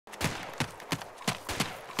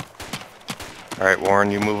Alright, Warren,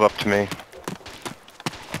 you move up to me.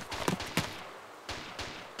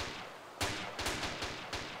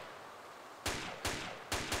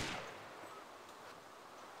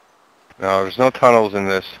 No, there's no tunnels in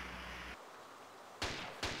this.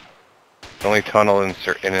 Only tunnel in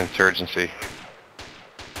Insurgency.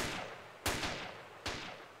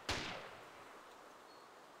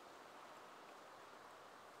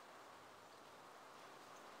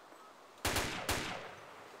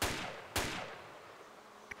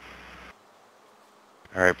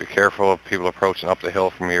 Alright, be careful of people approaching up the hill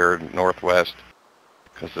from your northwest,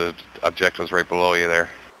 because the objective's right below you there.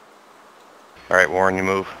 Alright, Warren, you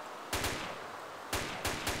move.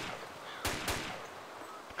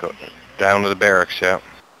 Go down to the barracks, yeah.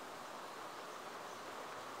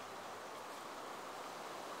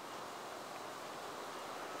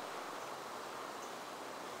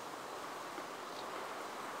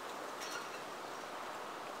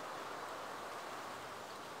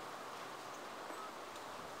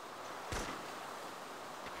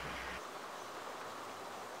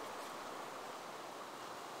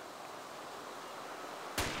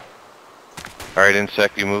 Alright,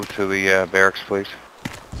 Insect, you move to the barracks, please.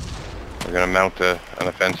 We're going to mount an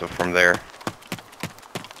offensive from there.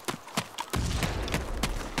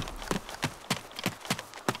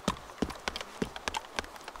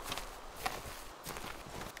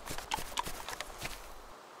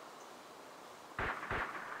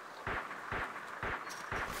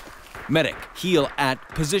 Medic, heal at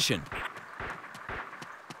position.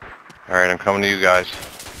 Alright, I'm coming to you guys.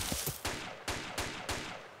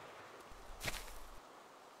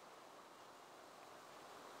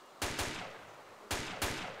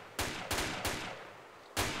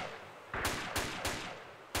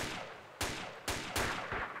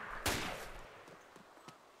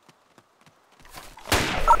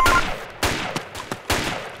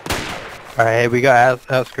 Alright, we got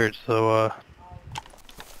outskirts, so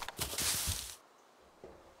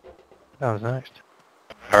that was next.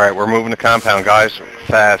 Alright, we're moving the compound, guys.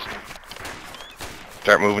 Fast.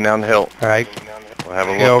 Start moving down the hill. Alright. We'll have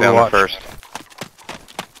a look down there first.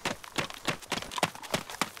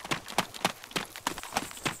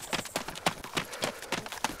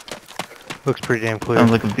 Looks pretty damn clear.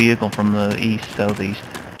 Sounds like a vehicle from the east, southeast.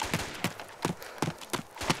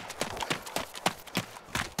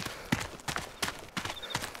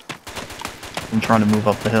 I'm trying to move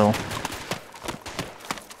up the hill.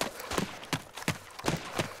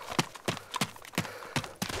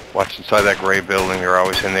 Watch inside that gray building. They're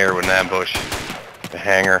always in there with an ambush. The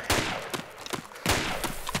hangar.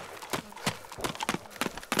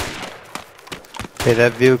 Okay,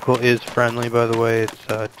 that vehicle is friendly, by the way. It's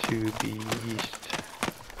to the east.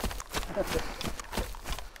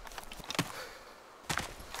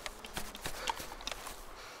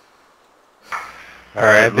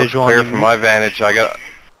 Alright, looks visual clear on from my vantage.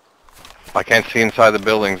 I can't see inside the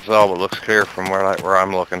buildings at all, but it looks clear from where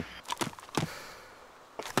I'm looking.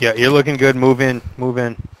 Yeah, you're looking good. Move in. Move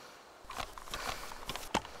in.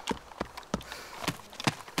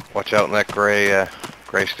 Watch out in that gray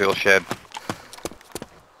steel shed.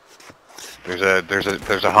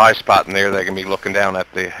 There's a high spot in there that can be looking down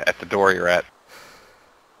at the door you're at.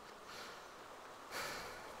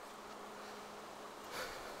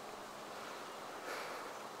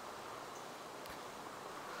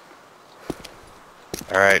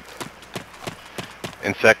 Alright.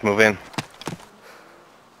 Insect, move in.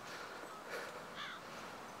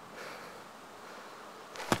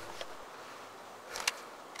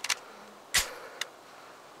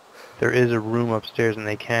 There is a room upstairs and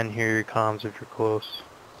they can hear your comms if you're close.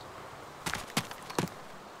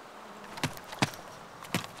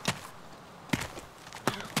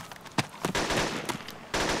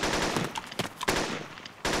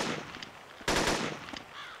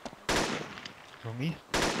 From east?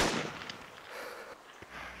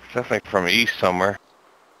 Definitely from east somewhere.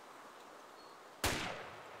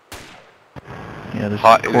 Yeah, this Is he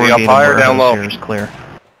up corrugated high or down warehouse low? here is clear.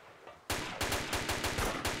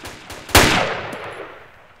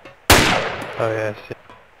 Oh yeah, I see.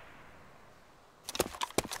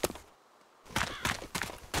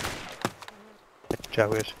 Good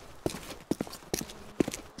job, guys.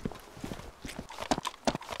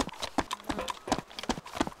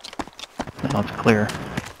 Now it's clear.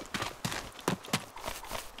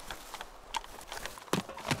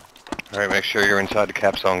 Alright, make sure you're inside the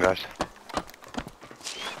cap zone, guys.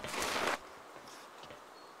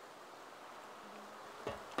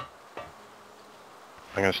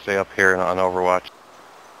 I'm going to stay up here on Overwatch.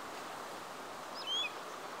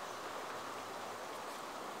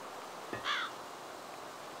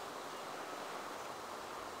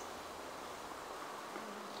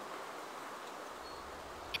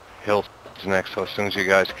 Hill's next, so as soon as you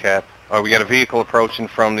guys cap. Oh, we got a vehicle approaching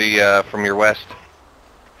from the from your west.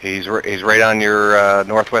 He's right on your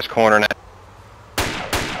northwest corner now.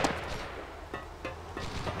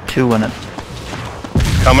 2 in it.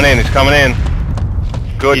 Coming in, he's coming in.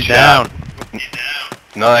 Good He's shot. down.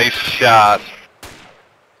 Nice shot.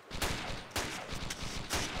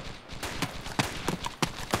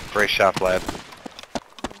 Great shot, Vlad.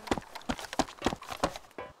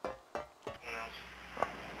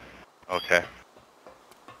 Okay.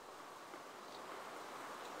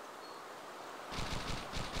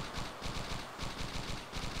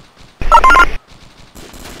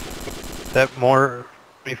 Is that more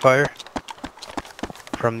enemy fire?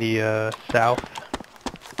 From the south?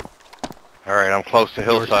 Alright, I'm close to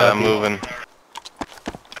Hillside, I'm moving.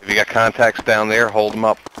 If you got contacts down there, hold them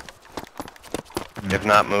up. If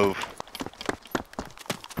not, move.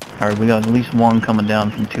 Alright, we got at least one coming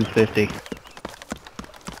down from 250.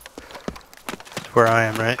 That's where I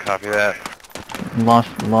am, right? Copy that.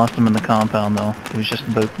 Lost him in the compound though. He was just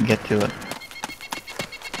about to get to it.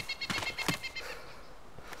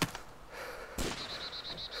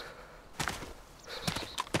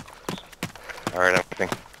 Alright, I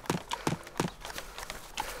think.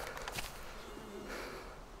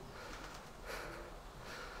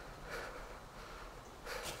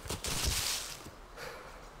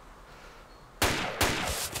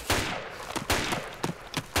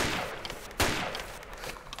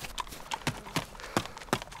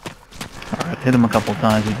 Alright, hit him a couple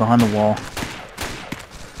times. He's behind the wall.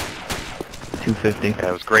 250. Yeah,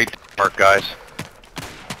 it was great teamwork, guys.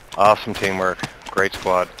 Awesome teamwork. Great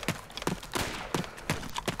squad.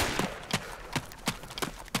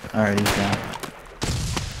 Alright, he's down.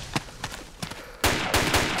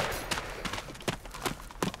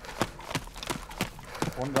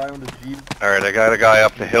 One guy on the Jeep. Alright, I got a guy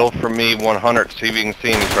up the hill from me, 100. See if you can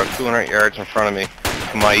see him. He's about 200 yards in front of me,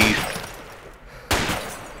 to my east.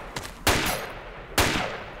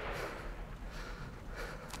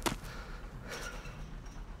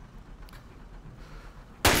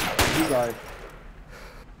 Two guys.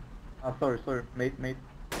 Sorry, mate.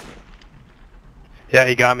 Yeah,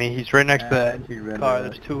 he got me. He's right next to And he that ran car. away.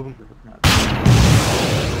 There's two of them. This is not-